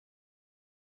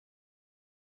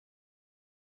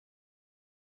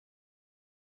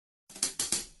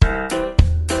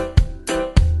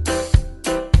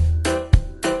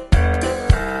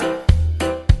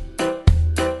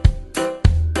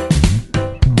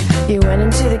You went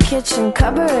into the kitchen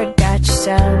cupboard, got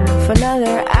yourself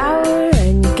another hour,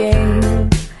 and you gave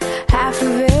half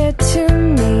of it to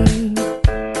me.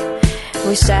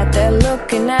 We sat there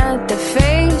looking at the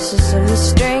faces of the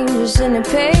strangers in the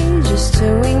pages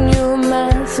till we knew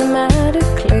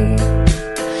mathematically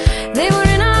they were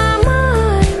in our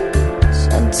minds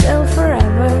until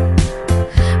forever.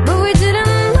 But we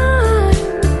didn't mind,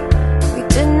 we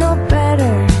didn't know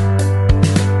better.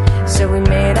 So we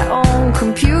made our own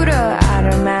computer out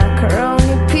of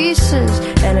macaroni pieces,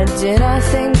 and it did our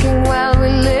thinking while we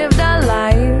lived our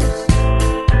lives.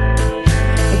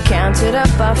 It counted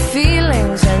up our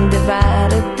feelings and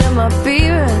divided them up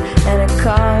even, and it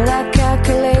called our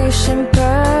calculation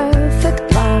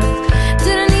perfect love.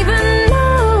 Didn't even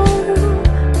know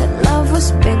that love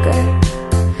was bigger.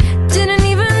 Didn't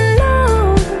even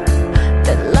know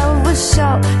that love was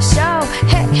so,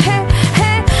 hey, hey,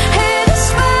 hey, hey, this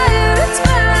fire, it's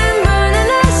burning, burning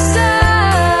us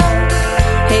up.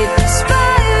 Hey, this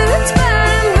fire, it's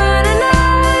burning, burning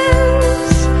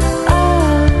us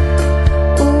up.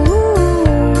 Ooh,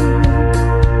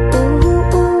 ooh,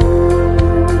 ooh.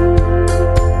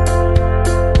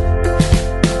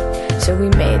 So we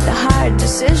made the hard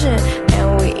decision, and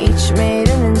we each made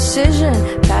an incision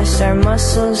past our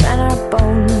muscles and our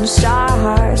bones. Our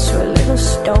hearts were little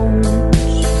stones.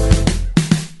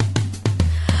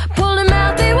 Pulled them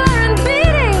out, they weren't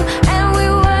beating, and we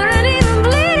weren't even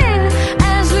bleeding.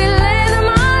 As we laid them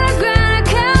on a granite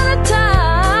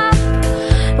countertop,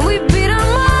 we beat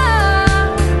them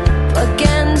up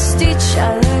against each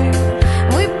other.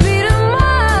 We beat them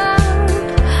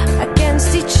up against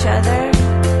each other.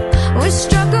 We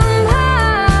struck